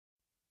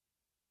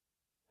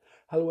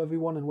Hello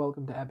everyone and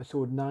welcome to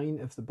episode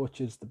 9 of the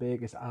Butchers, the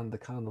Bakers and the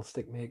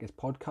Candlestick Makers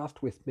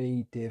podcast with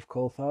me, Dave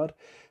Coulthard.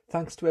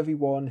 Thanks to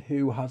everyone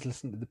who has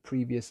listened to the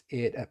previous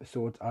 8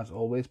 episodes as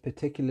always,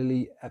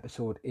 particularly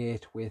episode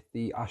 8 with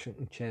the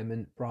Ashington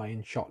chairman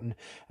Brian Shotton.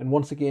 And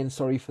once again,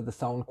 sorry for the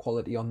sound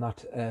quality on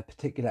that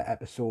particular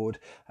episode.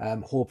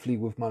 Hopefully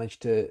we've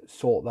managed to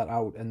sort that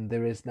out and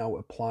there is now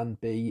a plan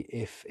B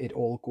if it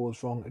all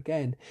goes wrong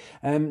again.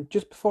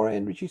 Just before I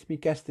introduce my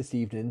guest this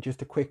evening,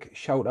 just a quick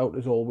shout out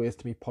as always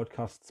to my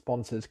podcast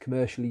sponsors,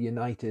 Commercially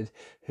United,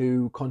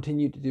 who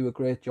continue to do a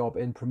great job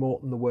in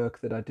promoting the work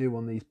that I do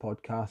on these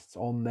podcasts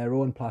on their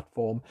own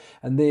platform,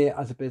 and they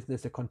as a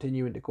business are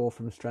continuing to go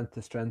from strength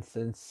to strength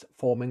since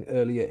forming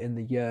earlier in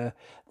the year.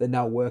 They're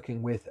now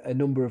working with a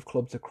number of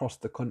clubs across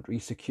the country,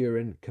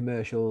 securing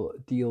commercial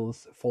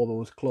deals for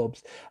those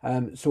clubs.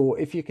 So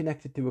if you're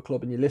connected to a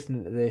club and you're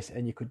listening to this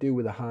and you could do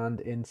with a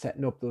hand in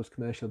setting up those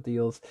commercial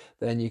deals,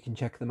 then you can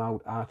check them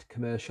out at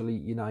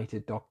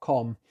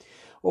commerciallyunited.com.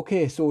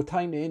 Okay, so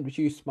time to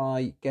introduce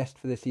my guest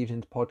for this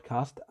evening's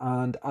podcast,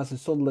 and as a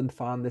Sunderland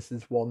fan, this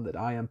is one that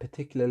I am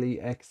particularly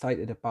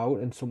excited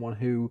about and someone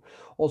who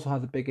also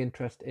has a big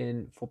interest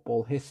in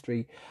football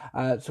history.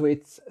 So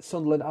it's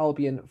Sunderland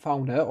Albion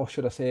founder, or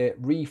should I say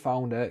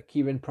re-founder,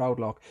 Kieran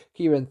Proudlock.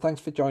 Kieran, thanks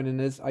for joining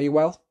us. Are you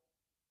well?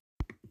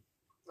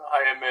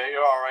 Hi mate,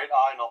 you're alright?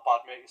 Aye, not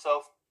bad mate,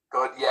 yourself?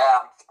 Good, yeah,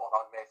 I'm spot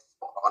on mate,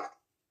 spot on.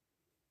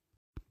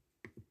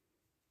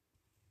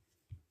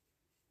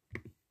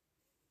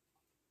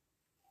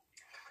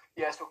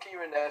 Yeah, so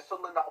Kieran,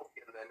 Sunderland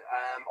Albion then,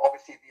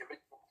 obviously the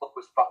original club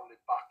was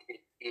founded back in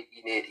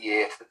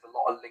 1888. There's a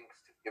lot of links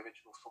to the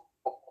original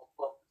Sunderland Football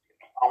Club, the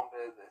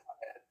founder, the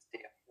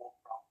CFO.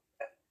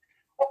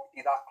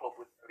 Obviously that club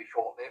was very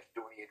short-lived,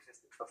 it only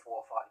existed for 4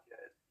 or 5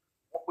 years.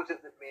 What was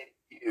it that made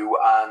you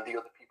and the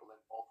other people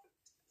involved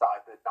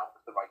decide that that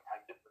was the right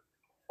time to bring the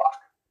club back?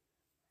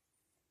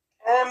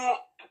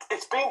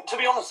 It's been, to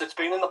be honest, it's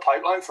been in the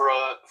pipeline for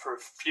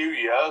a few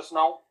years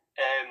now.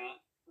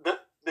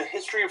 The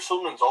history of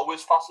Sunderland's always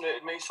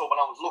fascinated me, so when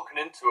I was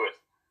looking into it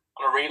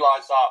and I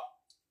realised that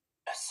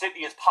a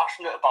city as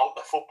passionate about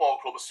the football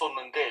club as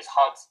Sunderland is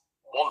had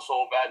once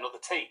over another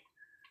team,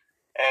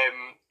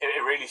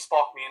 it really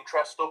sparked me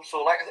interest up. So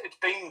like it's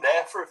been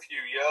there for a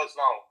few years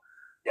now.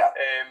 Yeah.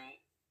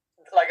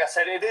 Like I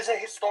said, it is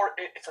it's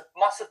a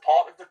massive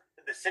part of the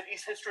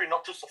city's history,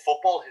 not just the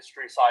football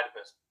history side of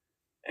it.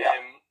 Yeah.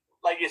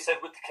 Like you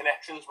said, with the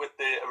connections with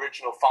the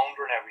original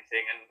founder and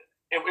everything, and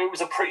it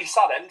was a pretty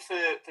sad end for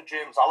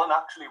James Allen,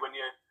 actually. When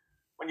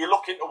you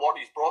look into what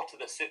he's brought to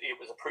the city, it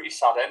was a pretty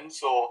sad end.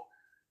 So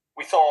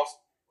we thought,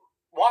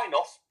 why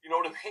not? You know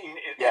what I mean?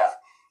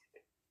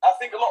 I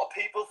think a lot of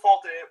people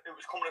thought that it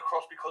was coming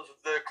across because of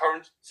the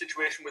current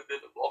situation with the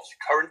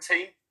obviously current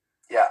team.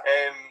 Yeah.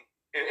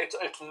 It's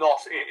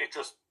not. It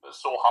just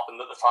so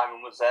happened that the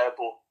timing was there.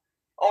 But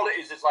all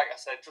it is like I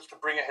said, just to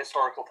bring a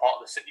historical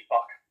part of the city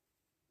back.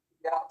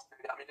 Yeah,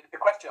 absolutely. I mean, the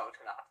question I was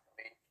going to ask, I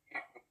mean,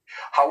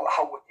 how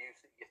would you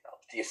see yourself?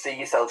 Do you see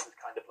yourselves as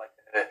kind of like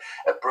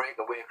a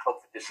breakaway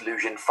club for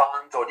disillusioned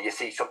fans, or do you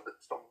see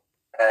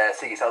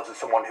see yourselves as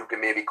someone who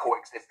can maybe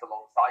coexist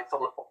alongside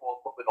Sunderland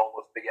Football Club and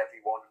almost be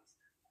everyone's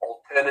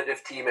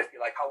alternative team, if you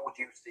like? How would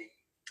you see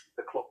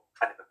the club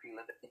kind of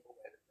appealing to people?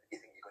 Where do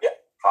you think you're going to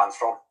get fans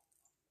from?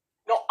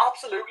 No,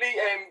 absolutely.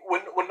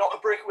 We're not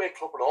a breakaway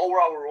club at all.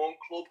 We're our own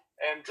club.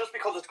 Just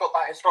because it's got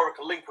that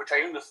historical link, which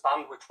I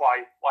understand,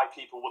 why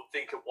people would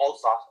think it was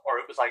that, or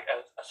it was like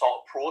a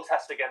sort of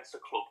protest against the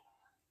club.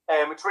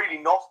 It's really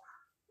not.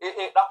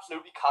 It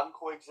absolutely can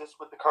coexist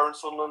with the current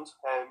Sunderland.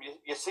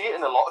 You see it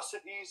in a lot of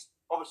cities.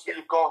 Obviously,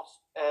 you've got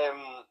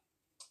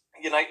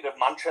United of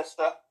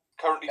Manchester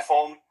currently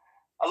formed.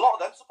 A lot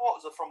of them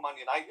supporters are from Man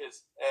United.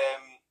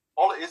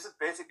 All it is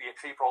basically a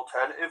cheaper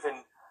alternative,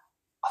 and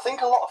I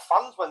think a lot of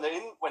fans when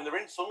they're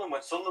in Sunderland,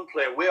 when Sunderland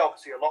play away,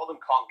 obviously a lot of them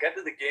can't get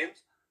to the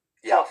games.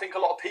 So I think a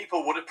lot of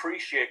people would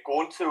appreciate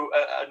going to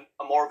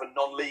a more of a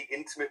non-league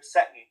intimate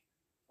setting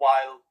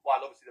while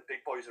obviously the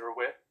big boys are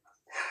away.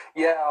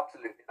 Yeah,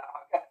 absolutely.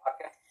 I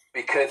guess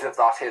because of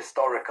that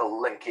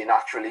historical link, you're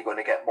naturally going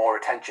to get more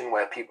attention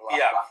where people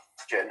ask that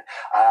question.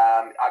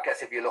 I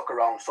guess if you look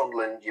around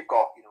Sunderland, you've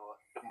got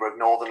a number of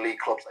Northern League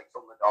clubs like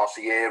Sunderland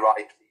RCA,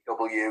 right?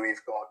 CW,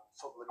 you've got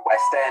Sunderland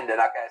West End, and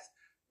I guess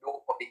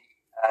nobody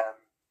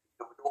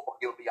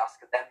will be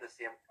asking them the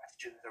same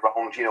questions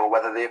around,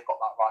 whether they've got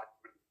that right.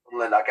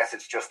 And I guess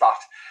it's just that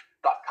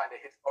kind of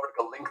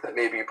historical link that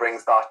maybe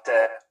brings that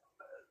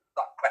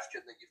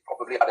question that you've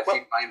probably had a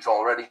few times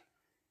already.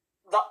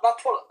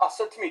 That's what I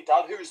said to my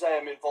dad, who's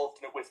involved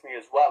in it with me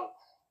as well.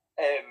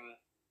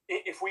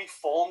 If we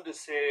formed as,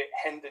 say,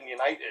 Hendon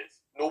United,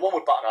 no one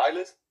would bat an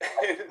eyelid.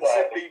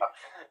 Simply,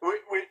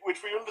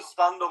 which we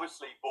understand,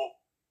 obviously,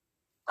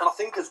 and I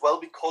think as well,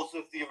 because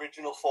of the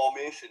original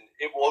formation,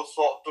 it was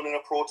sort of done in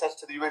a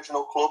protest to the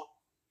original club.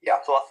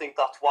 Yeah. So I think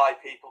that's why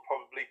people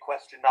probably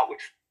question that,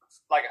 which,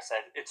 like I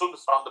said, it's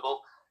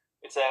understandable.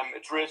 It's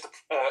raised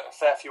a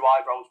fair few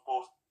eyebrows,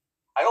 but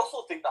I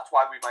also think that's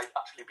why we might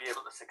actually be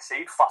able to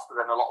succeed faster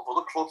than a lot of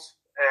other clubs.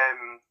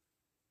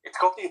 It's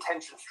got the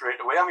attention straight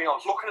away. I mean, I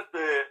was looking at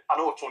I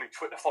know it's only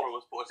Twitter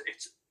followers, but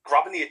it's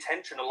grabbing the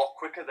attention a lot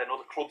quicker than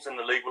other clubs in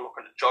the league were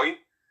looking to join.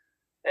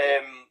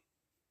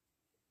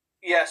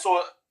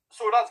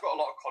 So it has got a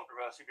lot of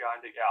controversy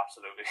behind it. Yeah,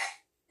 absolutely.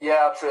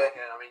 Yeah,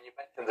 absolutely. I mean, you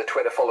mentioned the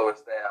Twitter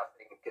followers there. I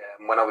think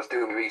when I was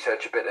doing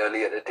research a bit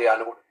earlier today, I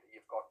noticed that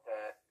you've got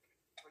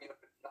 309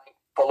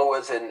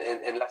 followers in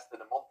less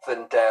than a month.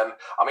 And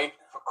I mean,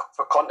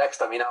 for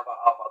context, I mean, I've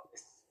had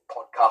this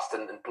podcast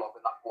and blog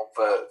and that one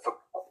for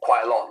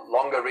quite a lot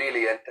longer,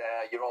 really. And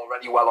you're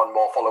already well on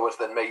more followers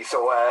than me.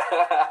 So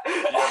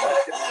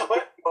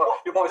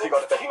you've obviously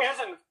got a bit.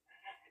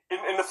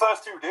 In the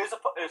first 2 days,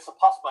 it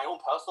surpassed my own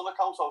personal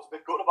account, so I was a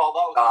bit good about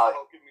that. I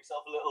was giving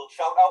myself a little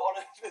shout out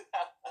on it.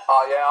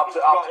 Oh yeah,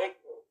 absolutely.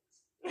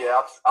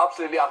 Yeah,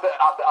 absolutely. I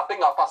think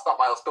I passed that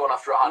milestone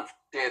after 100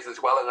 days as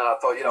well, and then I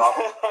thought,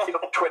 I've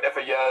been on Twitter for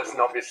years, and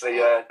obviously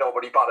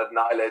nobody batted an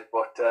eyelid.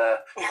 But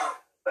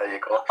there you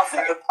go.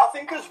 I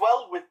think as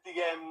well with the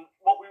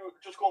what we were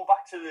just going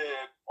back to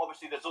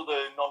obviously there's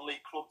other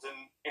non-league clubs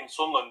in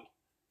Sunderland.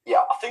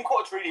 Yeah. I think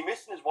what's really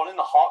missing is one in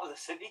the heart of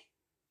the city.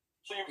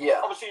 So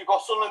obviously you've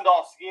got Sunderland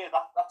RCA,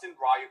 that's in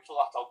Riot, so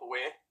that's out the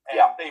way.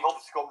 They've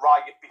obviously got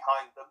Riot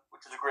behind them,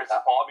 which is a great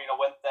support. I mean, I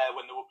went there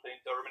when they were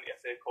playing Durham in the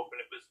FA Cup, and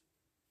it was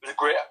a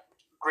great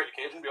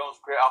occasion, to be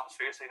honest, great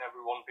atmosphere, seeing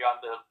everyone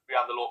behind the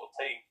local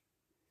team.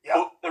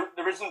 Yeah. But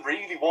there isn't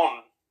really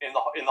one in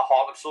the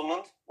heart of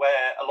Sunderland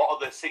where a lot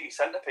of the city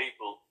centre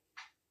people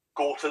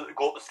go to the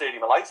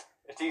Stadium of Light.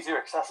 It's easier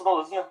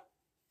accessible, isn't it?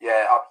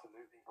 Yeah, absolutely.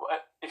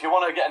 If you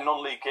want to get a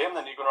non-league game,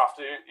 then you're gonna have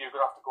to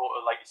go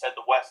to, like you said,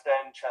 the West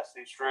End,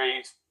 Chelsea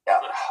Street,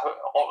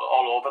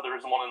 all over. There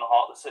isn't one in the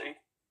heart of the city.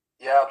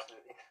 Yeah,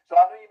 absolutely. So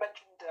I know you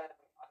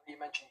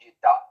mentioned your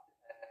dad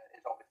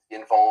is obviously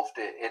involved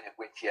in it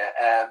with you.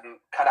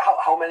 Kind of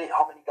how many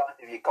guys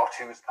have you got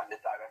who's kind of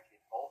directly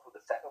involved with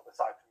the setup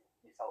aside from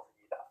yourself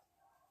and your dad?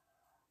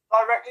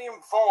 Directly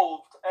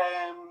involved,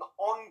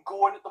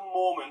 ongoing at the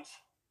moment.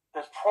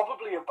 There's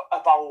probably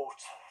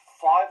about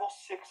 5 or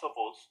 6 of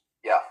us.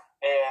 Yeah.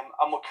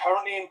 And we're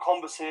currently in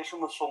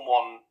conversation with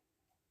someone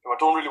who I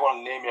don't really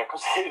want to name yet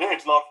because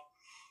it's not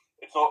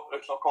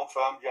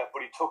confirmed yet.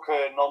 But he took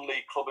a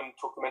non-league club and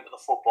took them into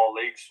the football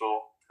league,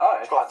 so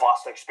he's got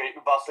vast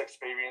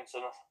experience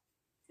in it.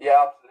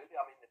 Yeah, absolutely.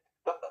 I mean,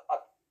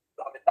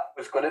 that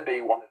was going to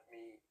be one of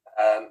me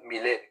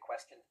later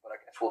questions, but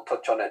I guess we'll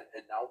touch on it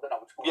now. Then I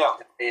was going to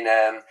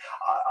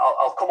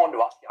I'll come on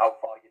to ask you how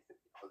far you think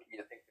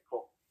the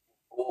club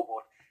will go,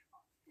 but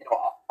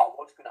I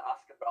was going to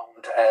ask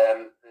around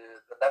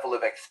the level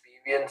of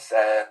experience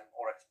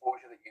or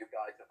exposure that you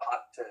guys have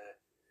had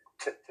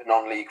to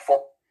non-league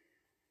football.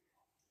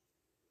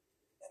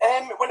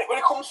 When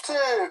it comes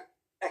to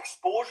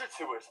exposure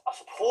to it, I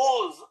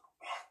suppose,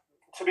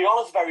 to be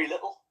honest, very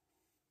little.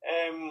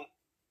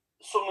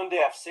 Sunderland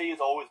AFC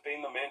has always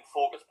been the main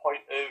focus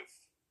point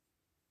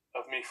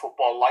of me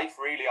football life,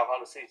 really. I've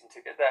had a season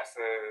ticket there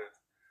for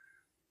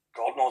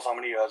God knows how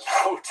many years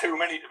now, too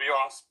many to be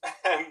honest.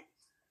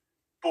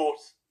 But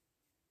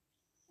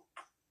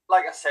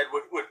like I said,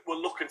 we're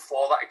looking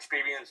for that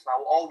experience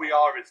now. All we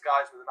are is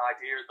guys with an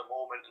idea at the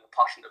moment and a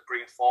passion to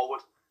bring it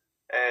forward.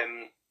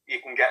 You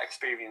can get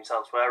experience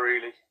elsewhere,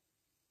 really.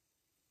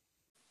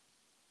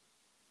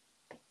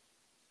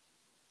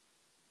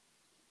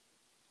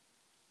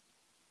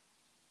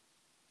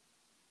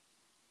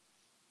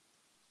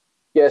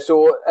 Yeah,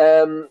 so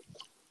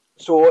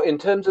in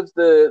terms of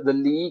the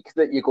league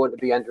that you're going to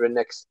be entering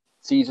next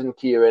season,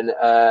 Kieran,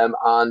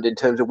 and in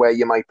terms of where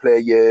you might play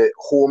your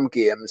home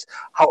games,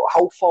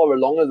 how far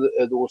along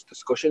are those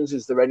discussions?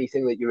 Is there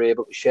anything that you're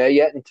able to share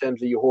yet in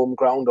terms of your home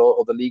ground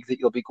or the league that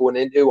you'll be going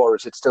into, or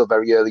is it still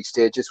very early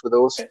stages with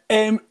those?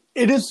 It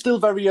is still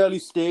very early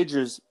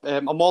stages.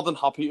 I'm more than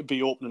happy to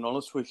be open and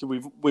honest with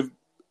you. We've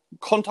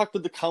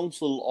contacted the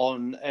council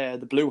on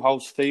the Blue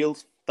House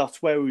Field.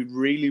 That's where we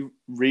really,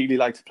 really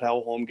like to play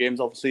our home games.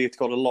 Obviously, it's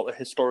got a lot of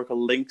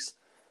historical links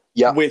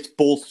with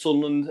both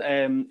Sunderland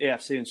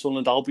AFC and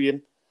Sunderland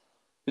Albion.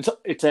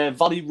 It's a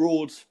Valley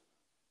Road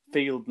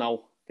field now.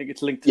 I think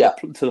it's linked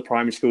to the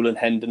primary school in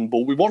Hendon,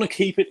 but we want to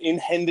keep it in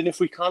Hendon if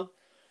we can,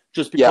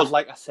 just because,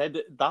 like I said,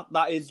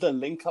 that is the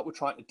link that we're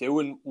trying to do,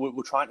 and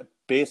we're trying to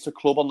base the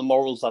club on the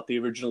morals that the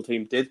original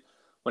team did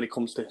when it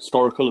comes to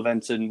historical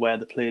events and where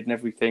they played and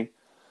everything.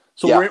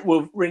 So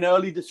we're in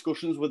early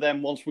discussions with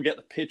them. Once we get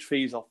the pitch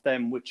fees off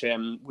them, which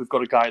we've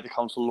got a guy at the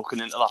council looking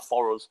into that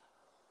for us,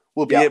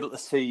 we'll be able to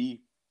see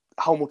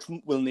how much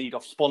we'll need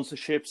of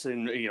sponsorships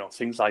and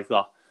things like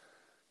that.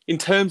 In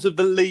terms of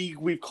the league,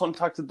 we've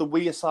contacted the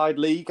Wearside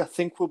League. I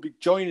think we'll be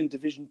joining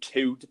Division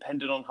 2,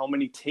 depending on how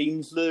many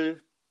teams they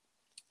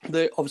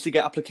obviously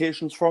get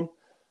applications from.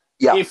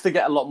 Yeah. If they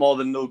get a lot more,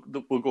 then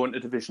we'll go into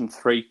Division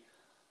 3.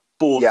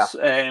 But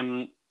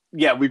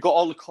we've got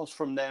all the costs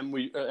from them.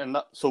 We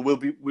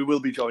will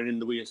be joining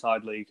the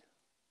Wearside League.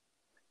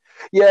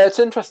 Yeah, it's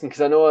interesting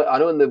because I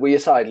know in the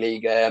Wearside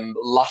League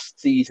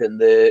last season,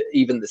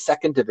 even the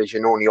second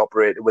division only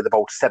operated with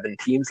about 7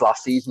 teams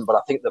last season, but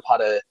I think they've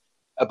had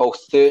about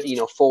 13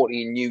 or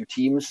 14 new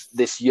teams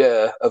this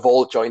year have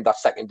all joined that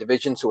second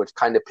division, so it's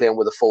kind of playing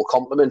with a full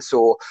complement.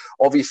 So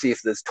obviously,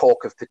 if there's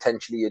talk of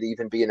potentially it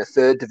even being a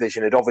third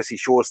division, it obviously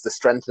shows the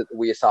strength that the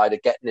Wearside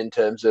are getting in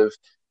terms of,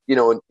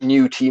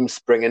 new teams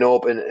springing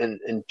up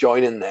and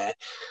joining there.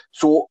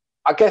 So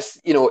I guess,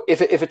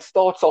 if it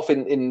starts off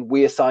in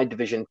Wearside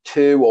Division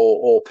 2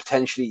 or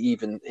potentially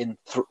even in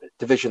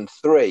Division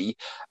 3,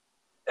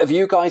 have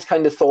you guys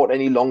kind of thought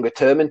any longer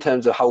term in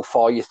terms of how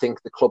far you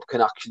think the club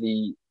can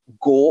actually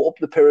go up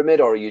the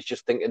pyramid, or are you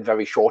just thinking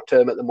very short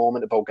term at the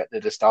moment about getting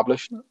it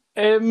established?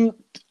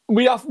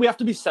 We have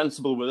to be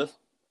sensible with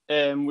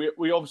it.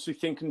 We obviously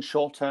thinking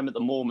short term at the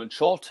moment.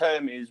 Short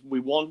term is we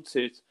want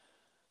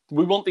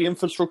the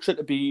infrastructure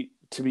to be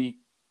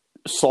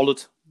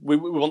solid. We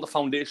want the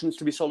foundations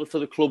to be solid for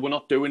the club. We're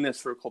not doing this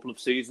for a couple of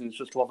seasons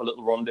just to have a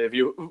little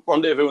rendezvous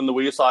in the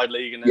Wearside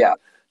League and then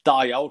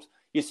die out.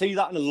 You see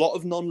that in a lot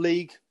of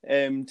non-league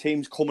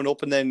teams coming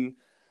up, and then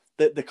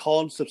they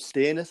can't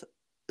sustain it.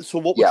 So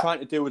what we're trying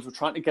to do is we're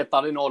trying to get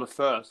that in order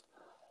first.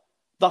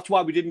 That's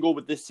why we didn't go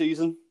with this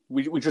season.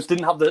 We just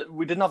didn't have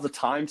the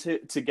time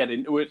to get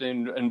into it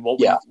and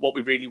what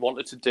we really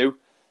wanted to do.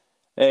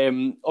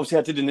 Obviously,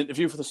 I did an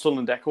interview for the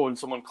Sunderland Echo, and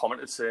someone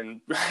commented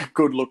saying,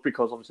 "Good luck,"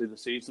 because obviously the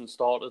season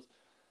started.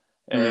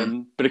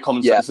 Bit of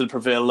common sense will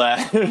prevail there.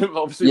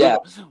 Obviously,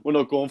 we're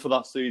not going for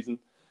that season.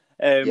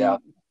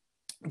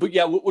 But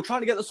we're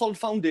trying to get the solid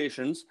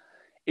foundations.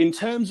 In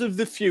terms of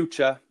the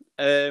future,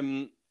 I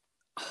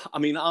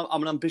mean,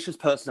 I'm an ambitious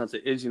person as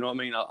it is, you know what I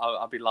mean?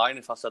 I'd be lying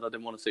if I said I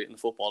didn't want to see it in the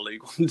Football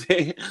League one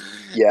day.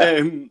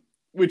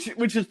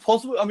 Which is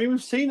possible. I mean,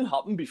 we've seen it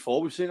happen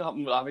before. We've seen it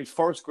happen. I mean,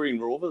 Forest Green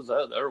Rovers,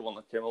 they're one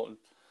that came out and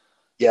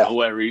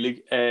nowhere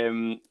really.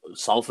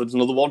 Salford's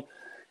another one.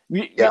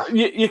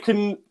 You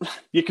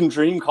can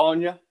dream,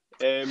 can't you?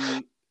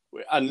 And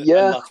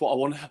that's what I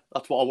want.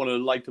 That's what I want to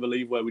like to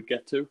believe where we'd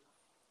get to.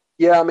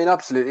 Yeah, I mean,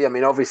 absolutely. I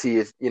mean, obviously,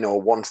 it's,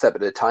 one step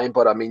at a time.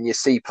 But, I mean, you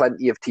see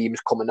plenty of teams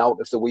coming out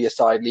of the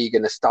Wearside League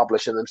and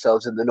establishing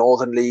themselves in the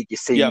Northern League. You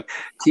see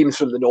teams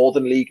from the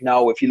Northern League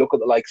now, if you look at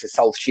the likes of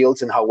South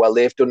Shields and how well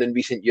they've done in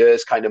recent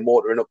years, kind of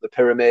motoring up the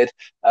pyramid.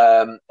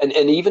 And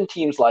even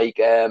teams like,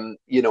 the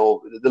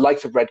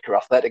likes of Redcar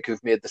Athletic,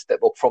 who've made the step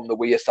up from the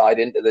Wearside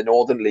into the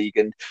Northern League.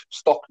 And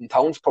Stockton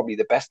Town's probably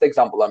the best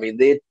example. I mean,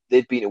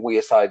 they'd been a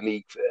Wearside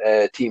League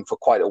team for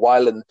quite a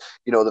while. And,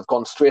 they've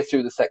gone straight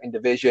through the second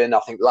division.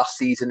 I think last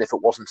season, if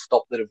it wasn't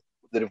stopped, that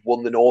have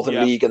won the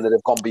Northern League and that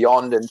have gone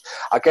beyond. And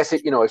I guess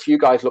if you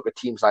guys look at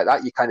teams like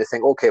that, you kind of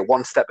think, okay,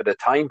 one step at a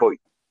time. But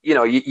you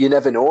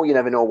never know. You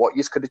never know what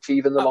you could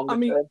achieve in the longer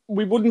term.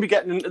 We wouldn't be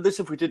getting into this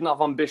if we didn't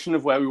have ambition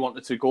of where we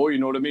wanted to go. You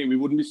know what I mean? We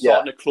wouldn't be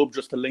starting a club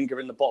just to linger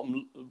in the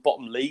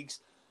bottom leagues.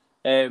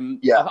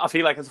 I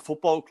feel like as a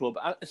football club,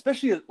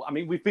 especially, I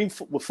mean, we're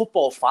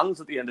football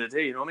fans at the end of the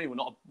day. You know what I mean?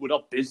 We're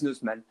not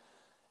businessmen.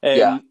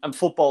 And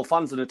football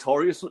fans are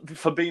notorious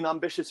for being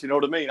ambitious. You know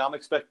what I mean? I'm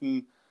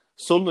expecting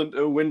Sunderland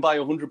to win by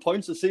 100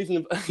 points this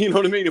season. You know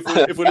what I mean?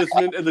 If we're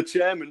listening to the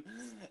chairman,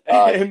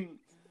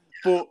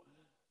 but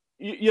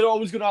you're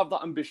always going to have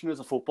that ambition as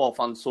a football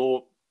fan.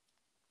 So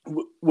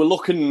we're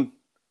looking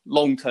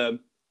long term.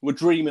 We're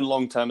dreaming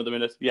long term at the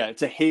minute. Yeah,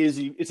 it's a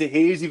hazy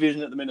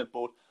vision at the minute.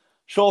 But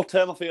short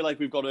term, I feel like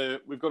we've got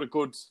a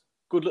good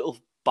little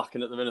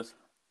backing at the minute.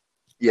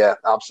 Yeah,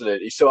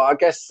 absolutely. So I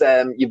guess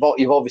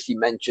you've obviously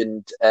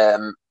mentioned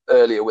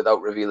earlier,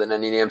 without revealing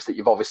any names, that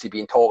you've obviously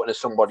been talking to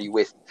somebody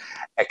with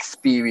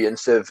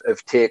experience of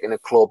taking a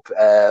club,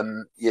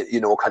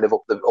 kind of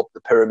up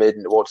the pyramid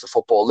and towards the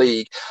Football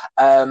League.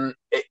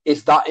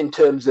 Is that in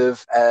terms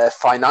of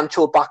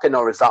financial backing,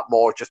 or is that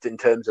more just in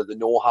terms of the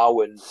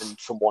know-how and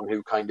someone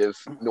who kind of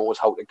knows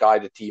how to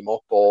guide a team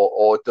up,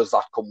 or does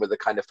that come with a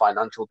kind of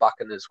financial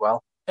backing as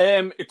well?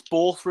 It's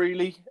both,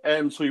 really.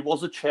 So he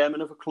was a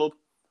chairman of a club.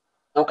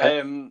 Okay.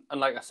 And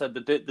like I said,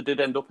 they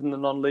did end up in the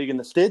non-league, and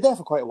they stayed there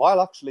for quite a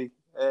while, actually.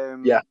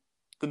 They're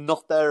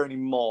not there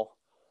anymore.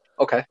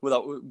 Okay.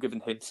 Without giving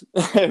hints.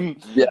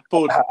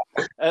 But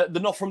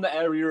they're not from the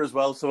area as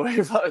well, so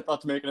if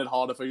that's making it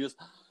harder for you.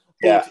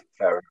 Fair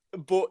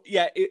enough. But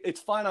it's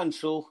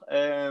financial.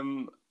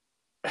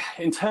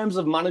 In terms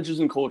of managers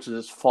and coaches,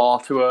 it's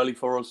far too early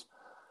for us.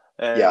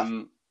 I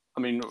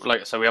mean,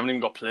 like I said, we haven't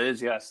even got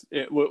players yet.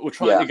 We're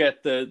trying to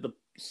get the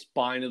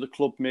spine of the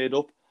club made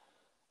up.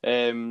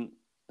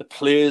 The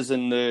players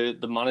and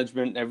the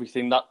management and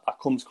everything that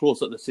comes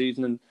close at the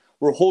season, and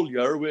we're a whole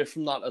year away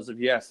from that as of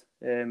yet.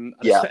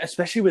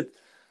 Especially with,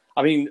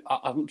 I mean,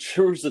 I'm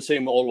sure it's the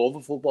same all over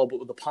football, but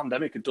with the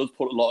pandemic, it does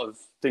put a lot of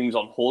things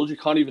on hold. You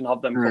can't even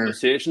have them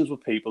conversations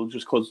with people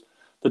just because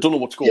they don't know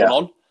what's going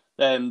on.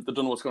 They don't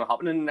know what's going to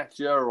happen in the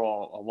next year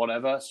or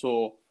whatever.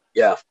 So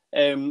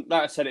like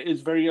I said, it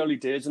is very early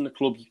days in the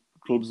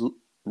club's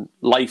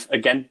life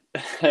again.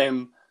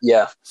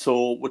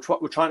 So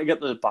we're trying to get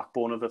the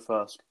backbone of it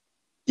first.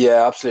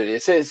 Yeah, absolutely.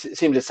 It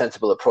seems a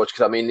sensible approach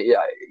because, I mean,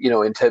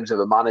 in terms of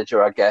a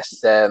manager, I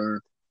guess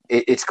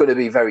it's going to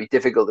be very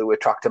difficult to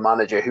attract a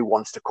manager who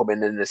wants to come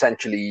in and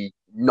essentially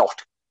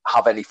not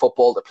have any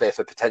football to play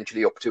for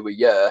potentially up to a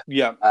year.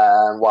 Yeah.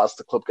 Whilst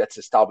the club gets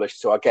established.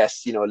 So I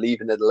guess,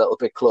 leaving it a little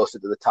bit closer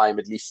to the time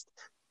at least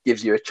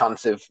gives you a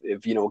chance of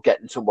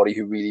getting somebody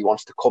who really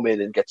wants to come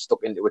in and get stuck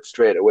into it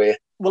straight away.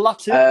 Well,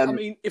 that's it. I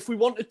mean, if we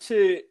wanted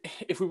to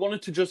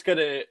just get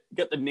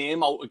the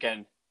name out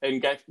again and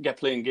get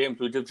playing games,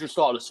 we'd have just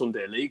started a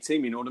Sunday League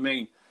team. You know what I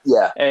mean?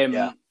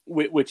 Yeah.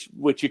 Which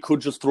you could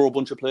just throw a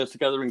bunch of players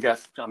together and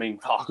get. I mean,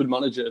 I could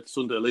manage it at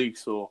Sunday League.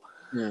 So,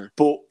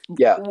 but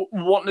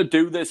wanting to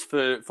do this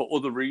for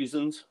other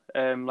reasons.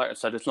 Like I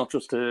said, it's not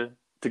just to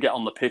get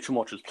on the pitch and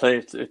watch us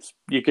play. It's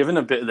you're giving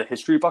a bit of the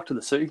history back to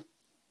the city.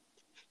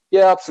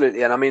 Yeah,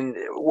 absolutely. And I mean,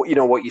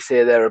 what you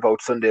say there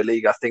about Sunday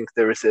League, I think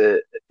there is a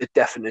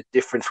definite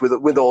difference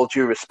with all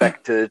due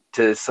respect to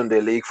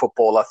Sunday League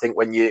football. I think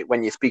when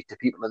you speak to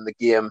people in the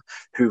game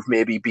who've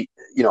maybe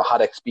had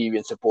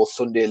experience of both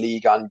Sunday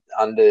League and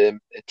a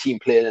team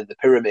playing in the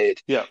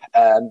Pyramid,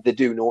 they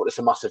do notice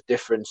a massive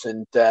difference.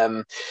 And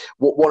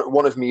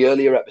one of my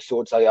earlier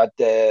episodes, I had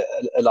a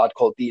lad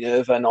called Dean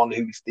Irvine on,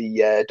 who's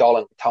the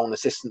Darlington Town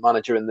assistant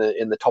manager in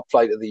the top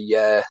flight of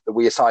the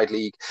Wearside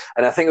League.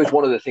 And I think it was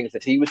one of the things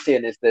that he was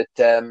saying is that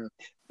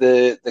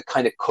the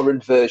kind of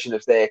current version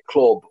of their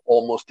club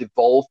almost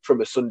evolved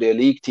from a Sunday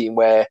League team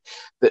where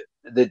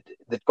they'd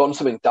gone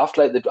something daft.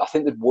 Like I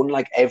think they'd won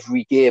like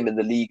every game in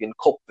the league and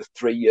cup for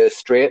 3 years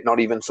straight,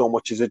 not even so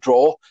much as a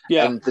draw.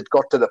 Yeah. And they'd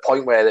got to the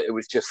point where it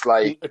was just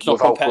like, it's not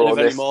competitive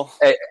anymore.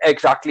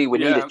 Exactly, we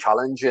need a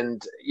challenge.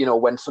 And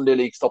when Sunday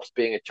League stops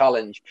being a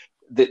challenge,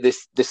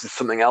 this is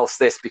something else.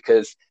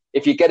 Because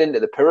if you get into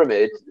the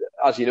Pyramid,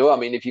 as you know, I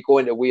mean, if you go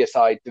into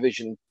Wearside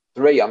Division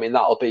 3, I mean,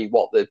 that'll be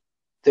the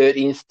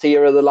 13th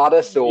tier of the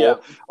ladder.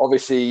 So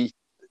obviously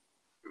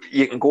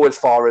you can go as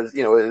far as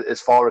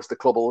the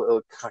club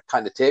will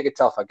kind of take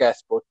itself, I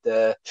guess. But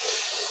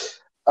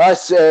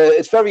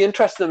it's very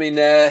interesting. I mean,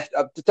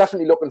 I'm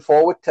definitely looking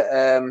forward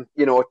to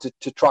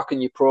to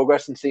tracking your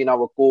progress and seeing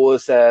how it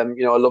goes. I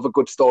love a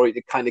good story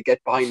to kind of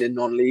get behind in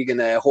non-league,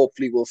 and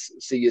hopefully we'll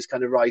see you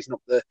kind of rising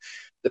up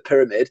the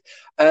pyramid.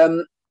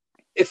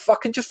 If I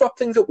can just wrap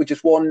things up with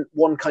just one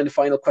kind of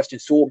final question.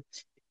 So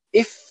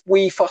if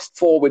we fast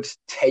forward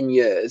 10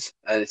 years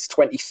and it's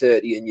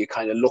 2030 and you're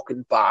kind of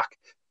looking back,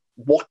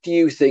 what do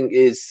you think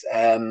is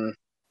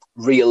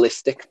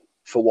realistic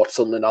for what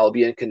Sunderland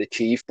Albion can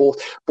achieve,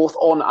 both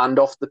on and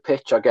off the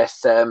pitch? I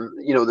guess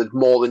there's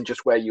more than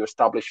just where you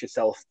establish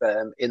yourself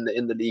in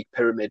the league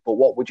pyramid. But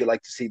what would you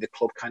like to see the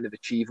club kind of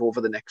achieve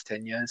over the next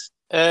 10 years?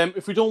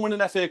 If we don't win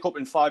an FA Cup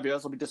in 5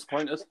 years, I'll be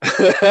disappointed.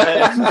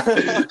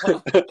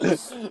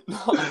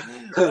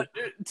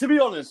 To be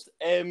honest,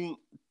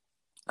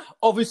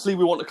 obviously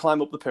we want to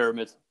climb up the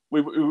pyramid.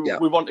 We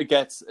want to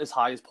get as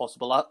high as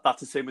possible. That's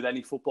the same with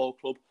any football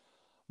club.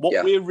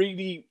 What's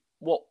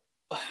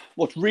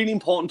really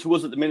important to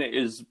us at the minute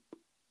is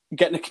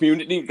getting a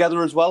community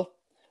together as well.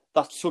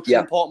 That's such an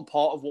important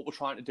part of what we're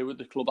trying to do at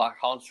the club. I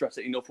can't stress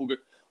it enough. We're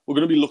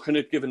going to be looking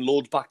at giving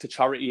loads back to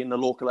charity in the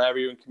local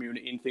area and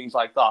community and things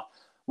like that,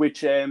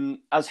 which,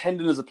 as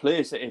Hendon as a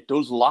place, it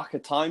does lack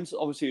at times.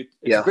 Obviously,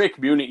 it's a great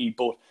community,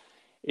 but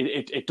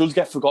it does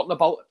get forgotten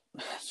about.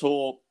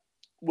 So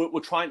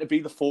we're trying to be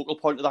the focal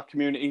point of that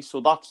community.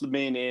 So that's the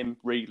main aim,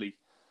 really.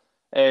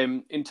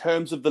 In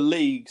terms of the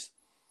leagues,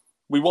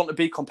 we want to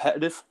be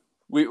competitive.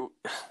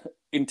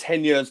 In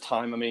 10 years'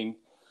 time, I mean,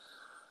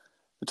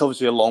 it's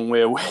obviously a long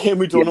way away and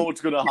we don't know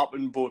what's going to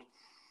happen, but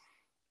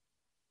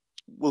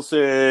we'll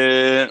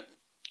say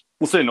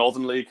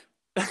Northern League.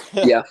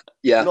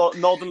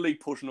 Northern League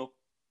pushing up.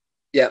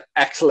 Yeah,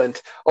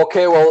 excellent.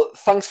 Okay, well,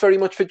 thanks very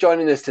much for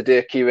joining us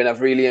today, Kieran.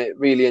 I've really,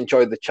 really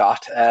enjoyed the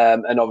chat,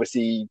 and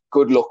obviously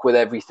good luck with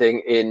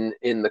everything in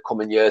the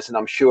coming years. And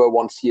I'm sure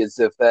once you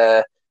have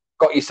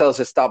got yourselves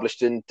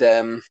established and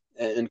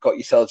got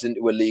yourselves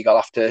into a league, I'll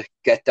have to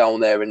get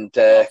down there and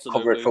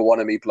cover it for one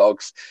of my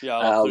blogs. Yeah,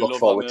 I'll look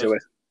forward to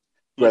it.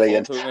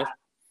 Brilliant.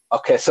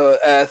 Okay, so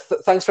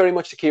thanks very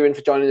much to Kieran for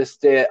joining us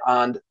today,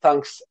 and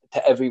thanks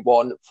to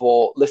everyone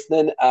for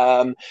listening.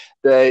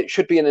 There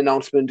should be an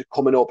announcement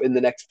coming up in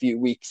the next few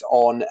weeks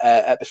on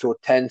episode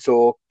 10,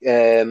 so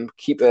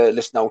keep a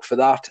listen out for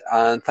that.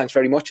 And thanks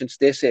very much and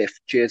stay safe.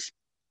 Cheers.